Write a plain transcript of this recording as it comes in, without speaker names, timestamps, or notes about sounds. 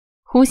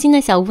湖心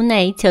的小屋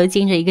内囚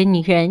禁着一个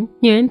女人，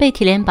女人被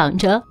铁链绑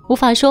着，无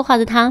法说话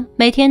的她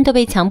每天都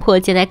被强迫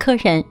接待客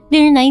人。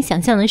令人难以想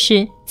象的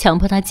是，强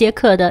迫她接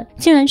客的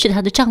竟然是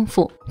她的丈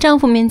夫。丈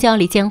夫名叫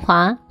李建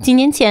华，几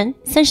年前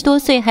30多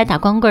岁还打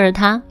光棍的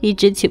他一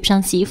直娶不上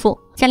媳妇，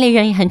家里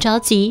人也很着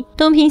急，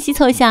东拼西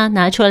凑下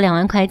拿出了2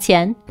万块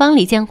钱，帮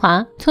李建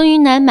华从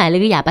云南买了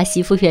个哑巴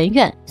媳妇圆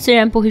圆。虽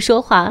然不会说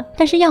话，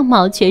但是样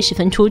貌却十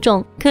分出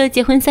众。可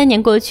结婚3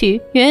年过去，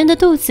圆圆的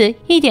肚子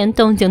一点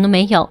动静都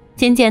没有。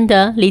渐渐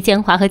的，李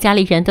建华和家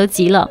里人都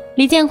急了。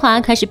李建华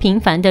开始频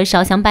繁的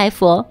烧香拜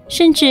佛，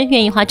甚至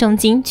愿意花重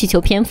金去求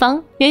偏方。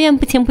圆圆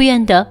不情不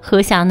愿地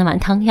喝下那碗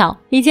汤药。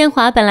李建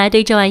华本来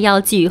对这碗药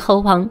寄予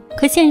厚望，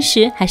可现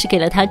实还是给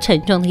了他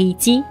沉重的一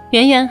击。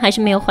圆圆还是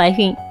没有怀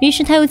孕，于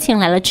是他又请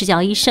来了赤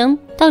脚医生，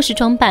道士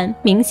装扮，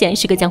明显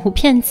是个江湖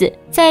骗子。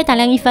在打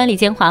量一番李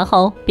建华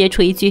后，憋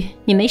出一句：“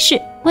你没事，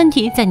问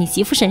题在你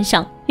媳妇身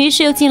上。”于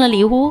是又进了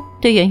里屋，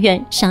对圆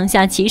圆上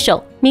下其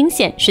手，明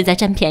显是在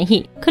占便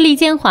宜。可李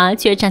建华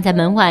却站在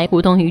门外无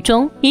动于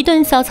衷。一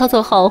顿骚操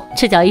作后，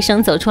赤脚医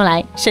生走出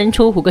来，伸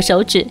出5个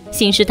手指，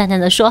信誓旦旦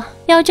地说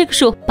要这个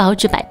数包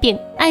治百病。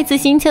爱子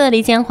心切的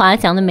李建华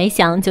想都没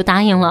想就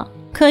答应了。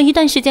可一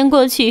段时间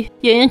过去，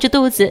圆圆这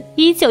肚子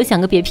依旧像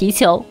个瘪皮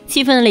球。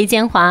气愤的李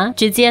建华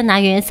直接拿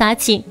圆圆撒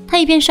气，他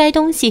一边摔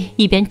东西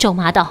一边咒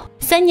骂道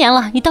：“3年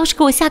了，你倒是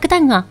给我下个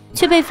蛋啊！”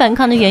却被反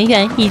抗的圆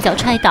圆一脚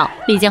踹倒。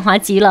李建华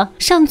急了，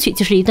上去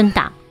就是一顿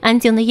打。安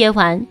静的夜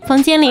晚，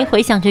房间里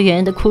回响着圆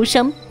圆的哭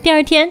声。第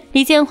二天，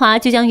李建华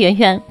就将圆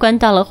圆关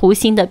到了湖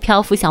心的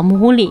漂浮小木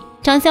屋里。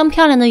长相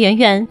漂亮的圆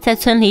圆在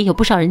村里有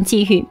不少人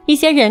觊觎，一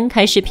些人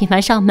开始频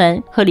繁上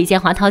门和李建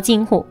华套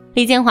近乎。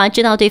李建华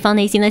知道对方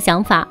内心的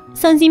想法，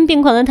丧心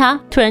病狂的他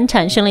突然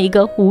产生了一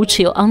个无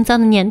耻又肮脏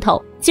的念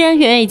头：既然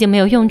圆圆已经没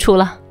有用处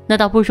了，那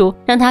倒不如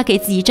让他给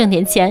自己挣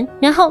点钱，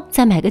然后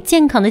再买个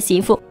健康的媳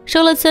妇。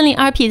收了村里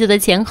2痞子的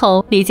钱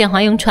后，李建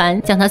华用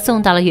船将他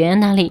送到了圆圆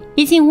那里。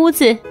一进屋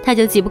子，他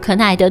就急不可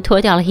耐地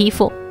脱掉了衣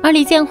服，而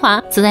李建华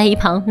则在一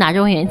旁拿着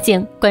望远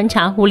镜观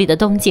察屋里的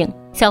动静。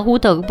小屋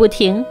抖个不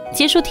停，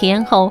结束体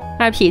验后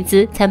，2痞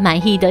子才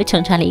满意地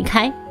乘船离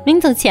开。临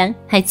走前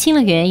还亲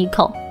了圆圆一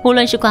口。无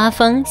论是刮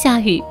风下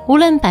雨，无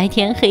论白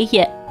天黑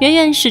夜，圆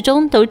圆始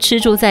终都吃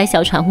住在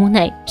小船屋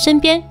内，身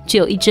边只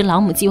有一只老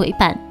母鸡为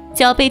伴。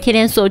脚被铁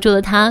链锁住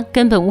的他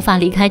根本无法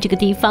离开这个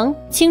地方。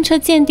清澈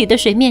见底的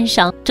水面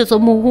上，这座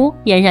木屋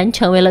俨然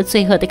成为了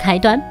罪恶的开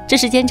端。这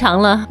时间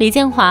长了，李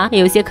建华也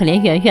有些可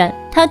怜圆圆，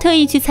他特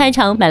意去菜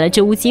场买了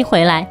只乌鸡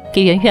回来，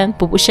给圆圆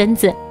补补身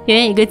子。圆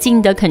圆一个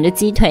劲地啃着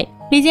鸡腿。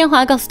李建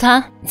华告诉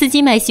他，自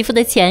己买媳妇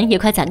的钱也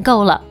快攒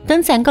够了，等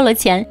攒够了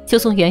钱，就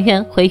送圆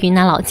圆回云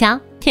南老家。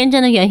天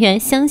真的圆圆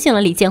相信了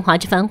李建华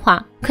这番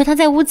话，可他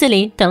在屋子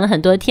里等了很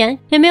多天，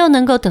也没有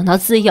能够等到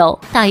自由。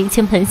大雨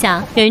倾盆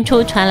下，远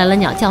处传来了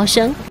鸟叫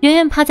声，圆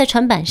圆趴在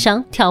船板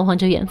上眺望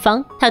着远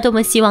方，他多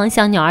么希望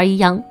像鸟儿一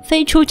样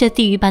飞出这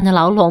地狱般的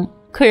牢笼。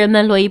客人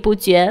们络绎不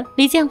绝，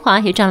李建华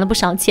也赚了不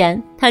少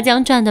钱，他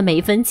将赚的每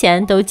一分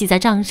钱都记在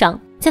账上。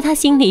在他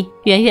心里，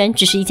圆圆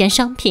只是一件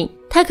商品，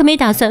他可没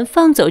打算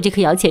放走这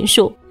棵摇钱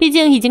树，毕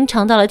竟已经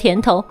尝到了甜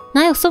头，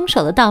哪有松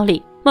手的道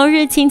理。某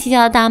日，亲戚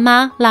家的大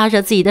妈拉着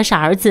自己的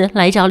傻儿子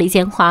来找李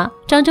建华，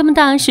长这么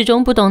大始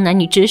终不懂男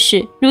女之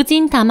事，如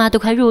今大妈都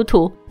快入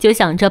土，就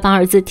想着帮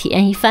儿子体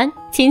验一番。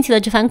亲戚的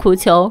这番苦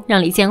求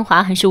让李建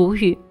华很是无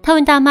语，他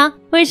问大妈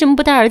为什么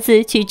不带儿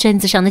子去镇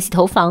子上的洗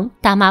头房。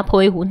大妈颇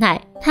为无奈，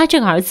他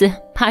这个儿子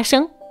怕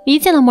生，一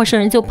见到陌生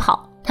人就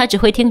跑，他只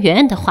会听圆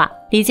圆的话。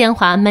李建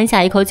华闷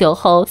下一口酒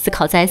后，思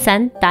考再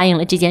三，答应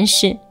了这件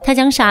事。他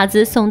将傻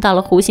子送到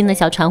了湖心的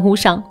小船屋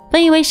上，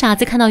本以为傻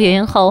子看到圆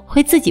圆后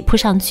会自己扑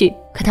上去，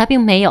可他并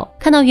没有。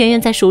看到圆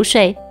圆在熟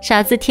睡，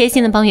傻子贴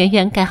心地帮圆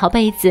圆盖好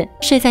被子，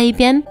睡在一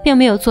边，并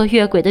没有做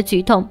越轨的举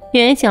动。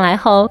圆圆醒来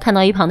后，看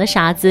到一旁的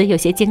傻子，有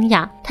些惊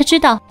讶。他知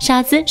道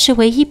傻子是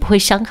唯一不会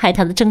伤害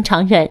他的正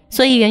常人，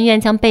所以圆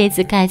圆将被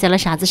子盖在了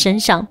傻子身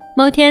上。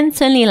某天，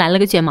村里来了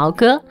个卷毛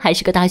哥，还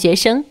是个大学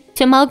生。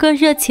卷毛哥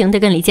热情地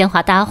跟李建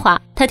华搭话，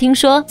他听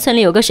说村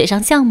里有个水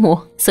上项目，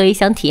所以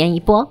想体验一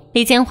波。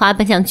李建华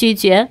本想拒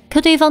绝，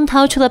可对方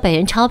掏出了100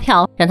元钞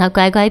票，让他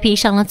乖乖闭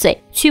上了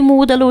嘴。去木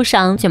屋的路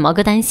上，卷毛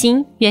哥担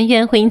心圆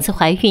圆会因此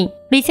怀孕，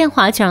李建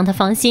华却让他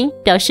放心，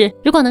表示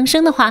如果能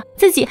生的话，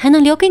自己还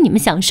能留给你们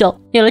享受。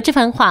有了这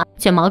番话，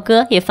卷毛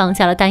哥也放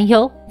下了担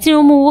忧。进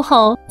入木屋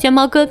后，卷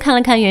毛哥看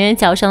了看圆圆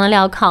脚上的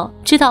镣铐，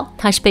知道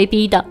她是被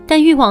逼的，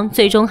但欲望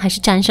最终还是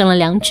战胜了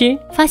良知。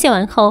发泄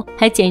完后，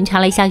还检查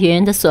了一下圆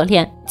圆的锁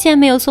链，既然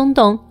没有松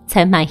动，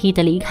才满意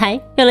的离开。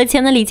有了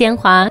钱的李建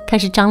华开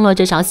始张罗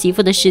着找媳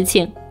妇的事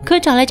情，可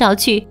找来找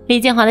去，李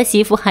建华的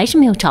媳妇还是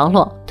没有着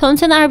落。同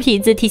村的2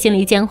痞子提醒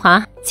李建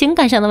华，情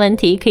感上的问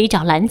题可以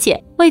找兰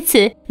姐。为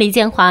此，李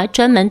建华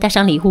专门带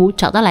上礼物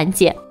找到兰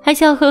姐，还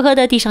笑呵呵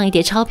地递上一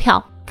叠钞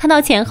票。看到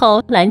钱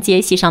后，兰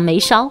姐喜上眉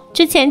梢，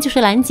之前就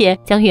是兰姐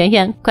将圆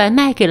圆拐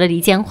卖给了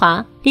李建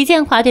华，李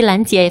建华对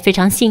兰姐也非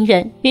常信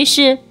任，于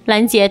是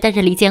兰姐带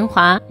着李建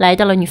华来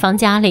到了女方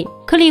家里。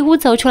可里屋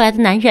走出来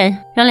的男人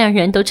让两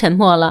人都沉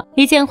默了。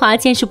李建华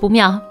见势不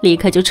妙，立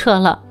刻就撤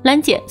了，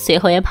兰姐随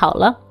后也跑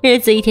了。日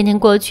子一天天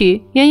过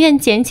去，圆圆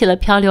捡起了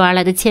漂流而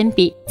来的铅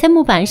笔，在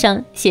木板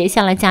上写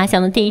下了家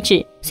乡的地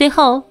址。随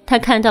后她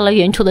看到了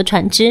远处的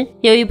船只，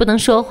由于不能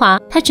说话，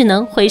她只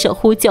能挥手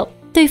呼救。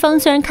对方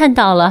虽然看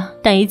到了，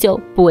但依旧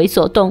不为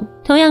所动。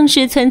同样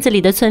是村子里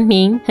的村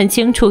民，很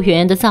清楚圆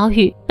圆的遭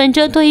遇，本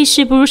着多一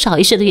事不如少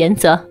一事的原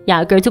则，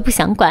压根就不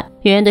想管。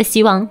圆圆的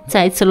希望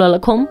再次落了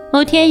空。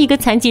某天，一个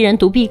残疾人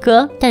独臂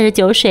哥带着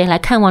酒水来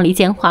看望李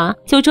建华。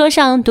酒桌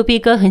上，独臂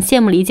哥很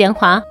羡慕李建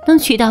华能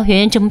娶到圆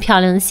圆这么漂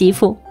亮的媳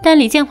妇，但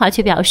李建华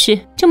却表示，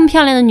这么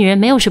漂亮的女人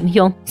没有什么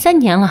用，3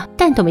年了，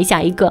蛋都没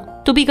下一个。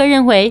独臂哥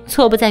认为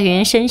错不在圆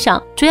圆身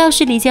上，主要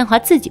是李建华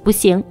自己不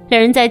行。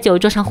两人在酒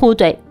桌上互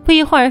怼，不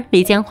一会儿，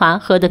李建华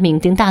喝得酩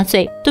酊大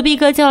醉。独臂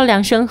哥叫了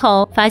2声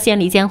后，发现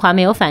李建华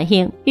没有反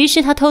应，于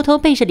是他偷偷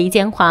背着李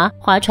建华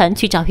划船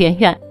去找圆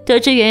圆。得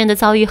知圆圆的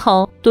遭遇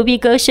后，独臂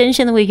哥深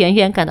深地为圆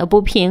圆感到不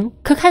平。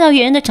可看到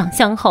圆圆的长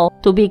相后，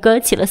独臂哥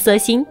起了色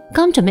心，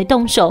刚准备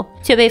动手，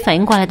却被反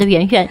应过来的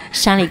圆圆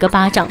扇了一个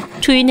巴掌。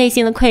出于内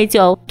心的愧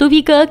疚，独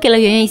臂哥给了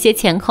圆圆一些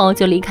钱后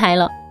就离开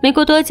了。没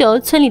过多久，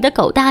村里的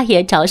狗大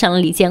爷找上了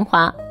李建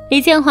华。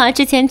李建华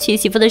之前娶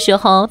媳妇的时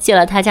候借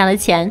了他家的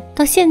钱，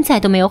到现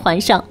在都没有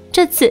还上，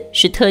这次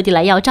是特地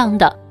来要账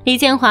的。李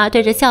建华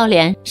对着笑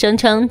脸声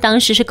称当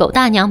时是狗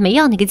大娘没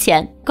要那个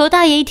钱。狗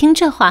大爷一听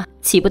这话，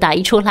气不打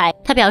一处来，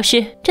他表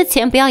示这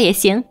钱不要也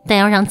行，但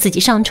要让自己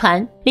上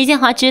船。李建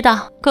华知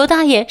道狗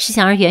大爷是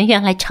想让圆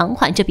圆来偿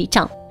还这笔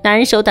账，拿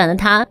人手短的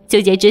他纠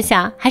结之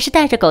下，还是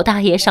带着狗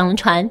大爷上了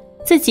船，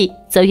自己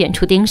则远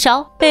处盯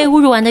梢。被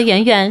侮辱完的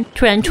圆圆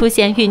突然出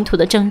现孕吐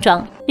的症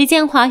状，李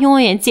建华用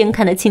望远镜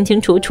看得清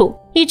清楚楚，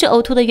一直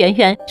呕吐的圆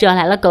圆惹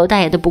来了狗大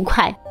爷的不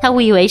快，他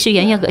误以为是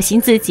圆圆恶心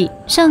自己，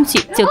上去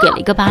就给了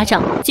一个巴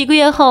掌。几个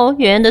月后，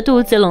圆圆的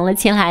肚子隆了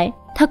起来，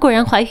她果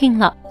然怀孕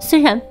了，虽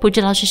然不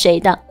知道是谁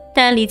的，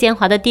但李建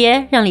华的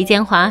爹让李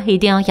建华一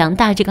定要养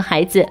大这个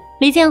孩子。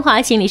李建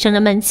华心里生着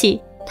闷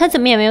气，他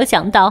怎么也没有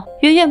想到，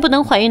圆圆不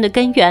能怀孕的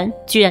根源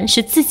居然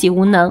是自己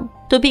无能。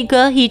独臂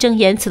哥义正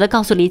言辞地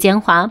告诉李建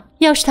华，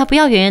要是他不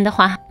要圆圆的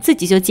话，自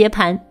己就接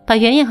盘，把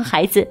圆圆和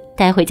孩子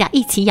带回家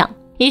一起养。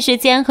一时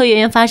间，和圆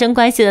圆发生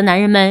关系的男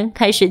人们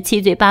开始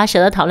七嘴八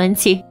舌地讨论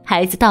起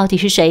孩子到底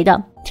是谁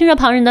的。听着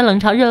旁人的冷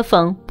嘲热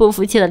讽，不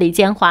服气的李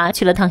建华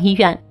去了趟医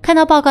院，看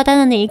到报告单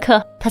的那一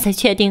刻，他才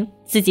确定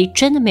自己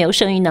真的没有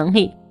生育能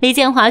力。李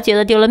建华觉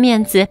得丢了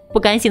面子，不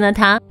甘心的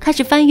他开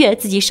始翻阅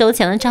自己收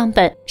钱的账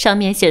本，上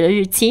面写着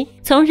日期，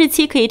从日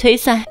期可以推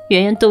算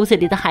圆圆肚子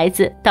里的孩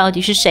子到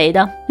底是谁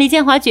的。李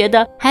建华觉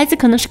得孩子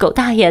可能是狗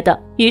大爷的，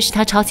于是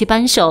他抄起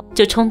扳手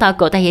就冲到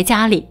狗大爷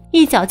家里，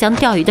一脚将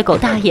钓鱼的狗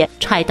大爷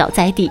踹倒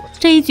在地。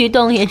这一举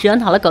动也惹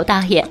恼了狗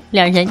大爷，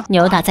两人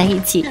扭打在一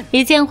起。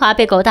李建华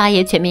被狗大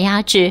爷全面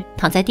压制，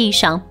躺在地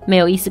上，没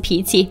有一丝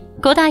脾气。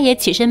狗大爷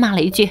起身骂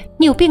了一句：“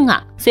你有病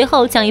啊！”随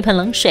后将一盆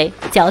冷水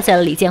浇在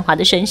了李建华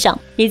的身上。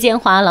李建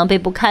华狼狈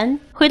不堪，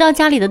回到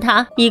家里的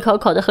他一口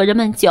口的喝着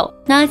闷酒，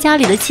拿家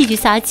里的器具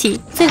撒气，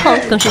最后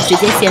更是直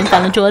接掀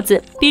翻了桌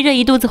子。逼着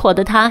一肚子火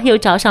的他又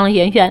找上了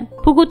圆圆，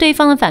不顾对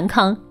方的反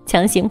抗，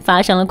强行发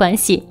生了关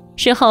系。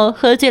事后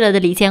喝醉了的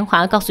李建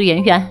华告诉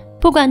圆圆，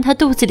不管他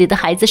肚子里的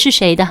孩子是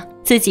谁的，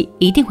自己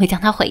一定会将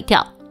他毁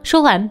掉。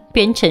说完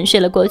便沉睡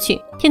了过去。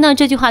听到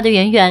这句话的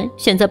圆圆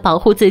选择保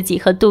护自己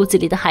和肚子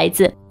里的孩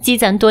子，积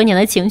攒多年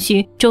的情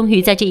绪终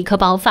于在这一刻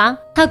爆发。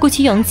他鼓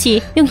起勇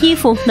气，用衣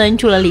服闷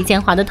住了李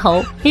建华的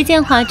头。李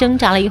建华挣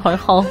扎了一会儿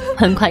后，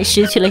很快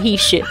失去了意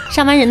识。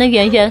杀完人的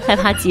圆圆害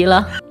怕极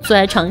了，坐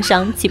在床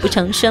上泣不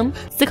成声。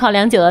思考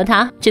良久的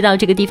他知道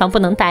这个地方不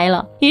能待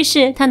了，于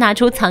是他拿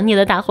出藏匿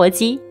的打火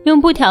机，用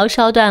布条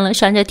烧断了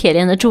拴着铁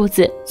链的柱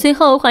子，随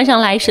后换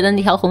上来时的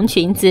那条红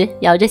裙子，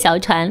摇着小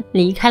船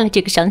离开了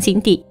这个伤心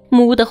地。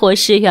木屋的火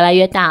势越来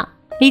越大，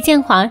李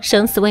建华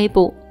生死未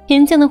卜，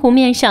平静的湖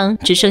面上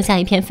只剩下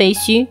一片废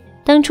墟。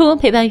当初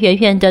陪伴圆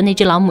圆的那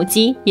只老母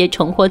鸡也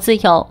重获自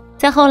由。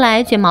再后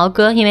来，卷毛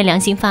哥因为良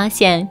心发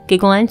现，给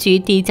公安局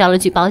递交了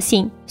举报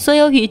信，所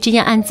有与这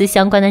件案子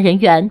相关的人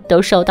员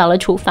都受到了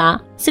处罚。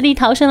死里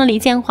逃生的李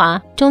建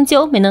华终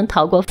究没能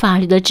逃过法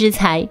律的制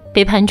裁，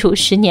被判处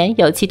10年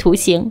有期徒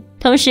刑。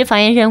同时，法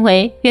院认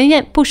为圆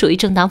圆不属于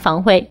正当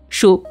防卫，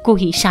属故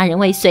意杀人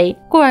未遂，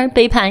故而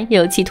被判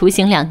有期徒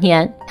刑2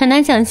年。很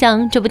难想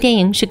象这部电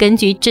影是根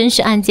据真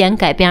实案件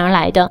改编而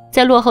来的。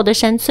在落后的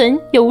山村，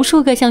有无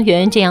数个像圆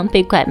圆这样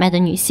被拐卖的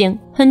女性，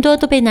很多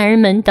都被男人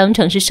们当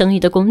成是生育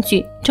的工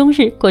具，终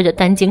日过着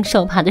担惊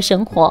受怕的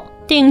生活。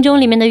电影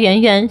中里面的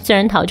圆圆虽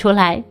然逃出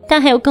来，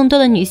但还有更多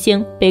的女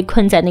性被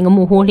困在那个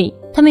木屋里，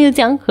她们又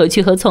将何去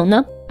何从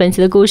呢？本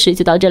期的故事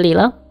就到这里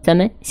了，咱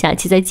们下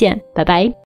期再见，拜拜。